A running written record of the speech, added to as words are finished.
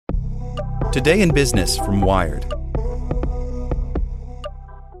Today in Business from Wired.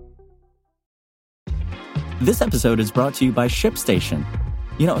 This episode is brought to you by ShipStation.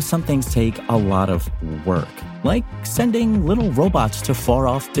 You know, some things take a lot of work, like sending little robots to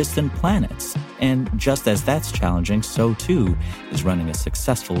far-off distant planets. And just as that's challenging, so too is running a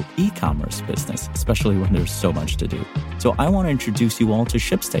successful e-commerce business, especially when there's so much to do. So I want to introduce you all to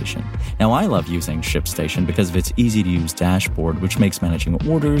ShipStation. Now, I love using ShipStation because of its easy-to-use dashboard, which makes managing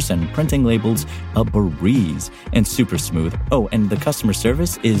orders and printing labels a breeze and super smooth. Oh, and the customer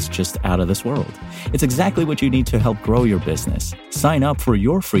service is just out of this world. It's exactly what you need to help grow your business. Sign up for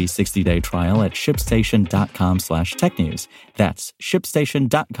your free 60-day trial at shipstation.com/technews. That's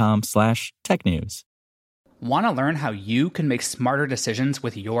shipstation.com/technews. Want to learn how you can make smarter decisions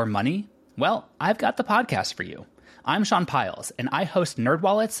with your money? Well, I've got the podcast for you. I'm Sean Piles, and I host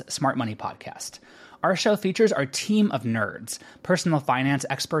NerdWallet's Smart Money Podcast. Our show features our team of nerds, personal finance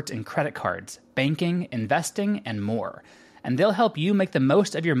experts in credit cards, banking, investing, and more. And they'll help you make the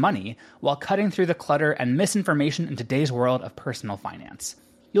most of your money while cutting through the clutter and misinformation in today's world of personal finance.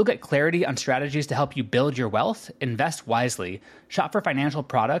 You'll get clarity on strategies to help you build your wealth, invest wisely, shop for financial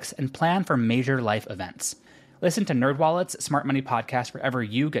products, and plan for major life events. Listen to NerdWallet's Smart Money Podcast wherever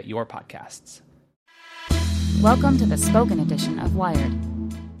you get your podcasts. Welcome to the spoken edition of Wired.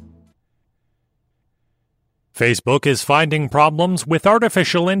 Facebook is finding problems with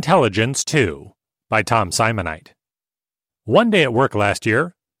artificial intelligence too, by Tom Simonite. One day at work last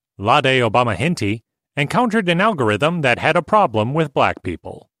year, Lade Obama-Hinty encountered an algorithm that had a problem with black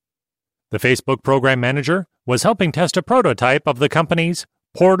people. The Facebook program manager was helping test a prototype of the company's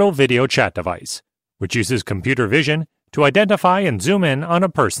Portal video chat device, which uses computer vision to identify and zoom in on a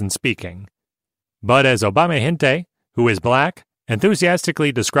person speaking. But as Obama-Hinty, who is black,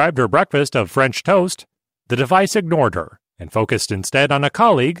 enthusiastically described her breakfast of French toast, the device ignored her and focused instead on a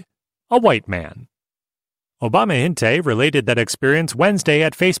colleague, a white man. Obama-Hinty related that experience Wednesday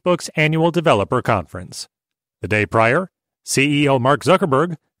at Facebook's annual developer conference. The day prior, CEO Mark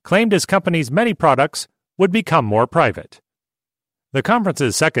Zuckerberg claimed his company's many products would become more private. The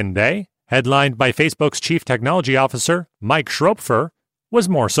conference's second day, headlined by Facebook's chief technology officer, Mike Schroepfer, was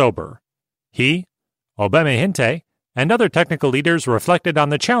more sober. He, Obama-Hinty, and other technical leaders reflected on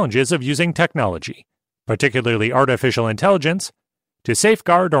the challenges of using technology, particularly artificial intelligence, to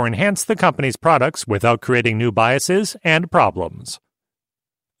safeguard or enhance the company's products without creating new biases and problems.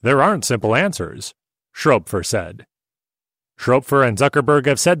 There aren't simple answers, Schroepfer said. Schroepfer and Zuckerberg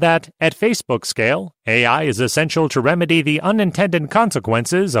have said that, at Facebook scale, AI is essential to remedy the unintended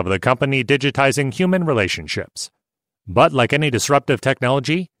consequences of the company digitizing human relationships. But like any disruptive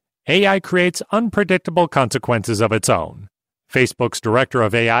technology, AI creates unpredictable consequences of its own, Facebook's director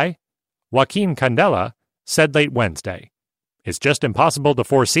of AI, Joaquin Candela, said late Wednesday. It's just impossible to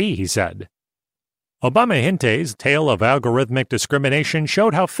foresee, he said. Obama-Hinty's tale of algorithmic discrimination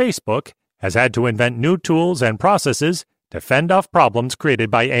showed how Facebook has had to invent new tools and processes to fend off problems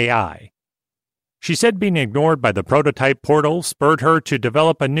created by AI. She said being ignored by the prototype portal spurred her to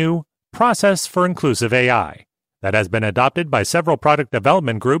develop a new process for inclusive AI that has been adopted by several product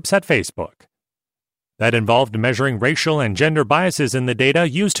development groups at Facebook. That involved measuring racial and gender biases in the data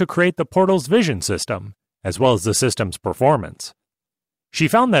used to create the portal's vision system, as well as the system's performance. She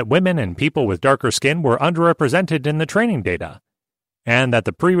found that women and people with darker skin were underrepresented in the training data, and that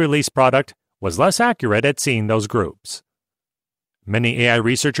the pre-release product was less accurate at seeing those groups. Many AI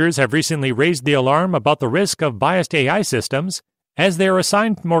researchers have recently raised the alarm about the risk of biased AI systems as they are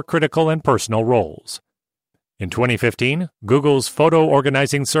assigned more critical and personal roles. In 2015, Google's photo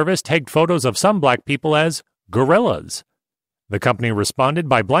organizing service tagged photos of some black people as gorillas. The company responded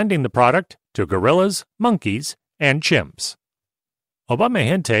by blending the product to gorillas, monkeys, and chimps.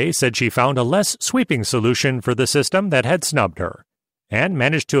 Obama-Hinty said she found a less sweeping solution for the system that had snubbed her, and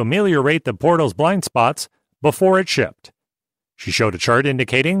managed to ameliorate the portal's blind spots before it shipped. She showed a chart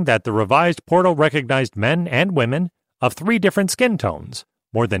indicating that the revised portal recognized men and women of 3 different skin tones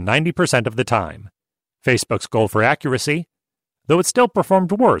more than 90% of the time, Facebook's goal for accuracy, though it still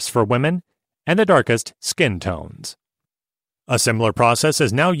performed worse for women and the darkest skin tones. A similar process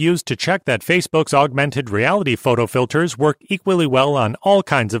is now used to check that Facebook's augmented reality photo filters work equally well on all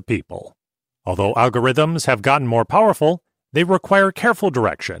kinds of people. Although algorithms have gotten more powerful, they require careful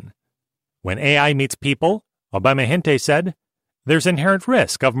direction. When AI meets people, Obama-Hinty said, there's inherent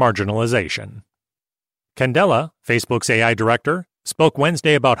risk of marginalization. Candela, Facebook's AI director, spoke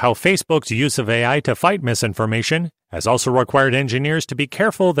Wednesday about how Facebook's use of AI to fight misinformation has also required engineers to be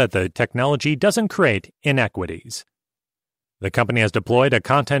careful that the technology doesn't create inequities. The company has deployed a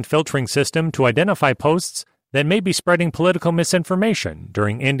content filtering system to identify posts that may be spreading political misinformation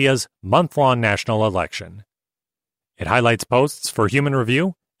during India's month-long national election. It highlights posts for human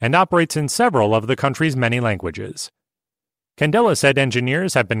review and operates in several of the country's many languages. Candela said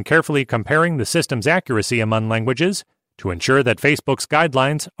engineers have been carefully comparing the system's accuracy among languages to ensure that Facebook's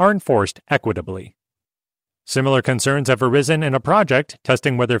guidelines are enforced equitably. Similar concerns have arisen in a project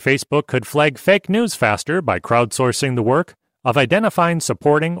testing whether Facebook could flag fake news faster by crowdsourcing the work of identifying,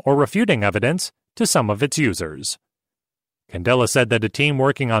 supporting, or refuting evidence to some of its users. Candela said that a team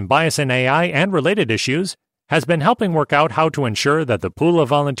working on bias in AI and related issues has been helping work out how to ensure that the pool of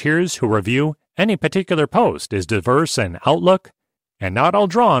volunteers who review any particular post is diverse in outlook and not all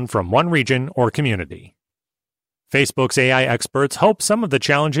drawn from one region or community. Facebook's AI experts hope some of the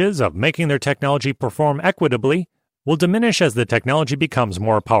challenges of making their technology perform equitably will diminish as the technology becomes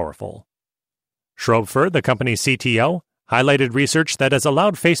more powerful. Schroepfer, the company's CTO, highlighted research that has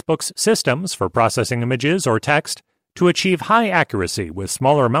allowed Facebook's systems for processing images or text to achieve high accuracy with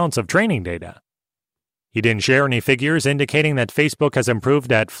smaller amounts of training data. He didn't share any figures indicating that Facebook has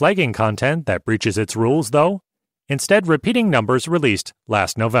improved at flagging content that breaches its rules, though, instead repeating numbers released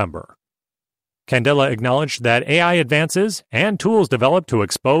last November. Candela acknowledged that AI advances and tools developed to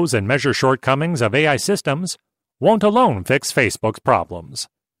expose and measure shortcomings of AI systems won't alone fix Facebook's problems.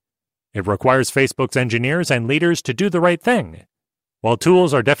 It requires Facebook's engineers and leaders to do the right thing. While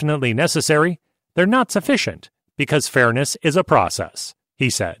tools are definitely necessary, they're not sufficient because fairness is a process, he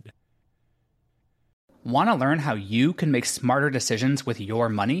said. Want to learn how you can make smarter decisions with your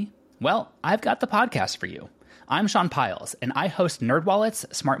money? Well, I've got the podcast for you. I'm Sean Piles, and I host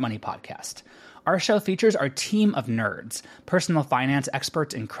NerdWallet's Smart Money Podcast. Our show features our team of nerds, personal finance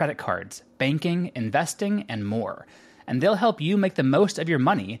experts in credit cards, banking, investing, and more. And they'll help you make the most of your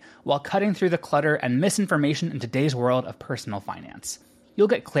money while cutting through the clutter and misinformation in today's world of personal finance. You'll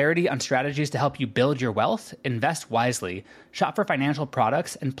get clarity on strategies to help you build your wealth, invest wisely, shop for financial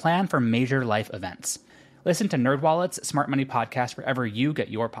products, and plan for major life events. Listen to NerdWallet's Smart Money Podcast wherever you get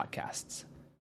your podcasts.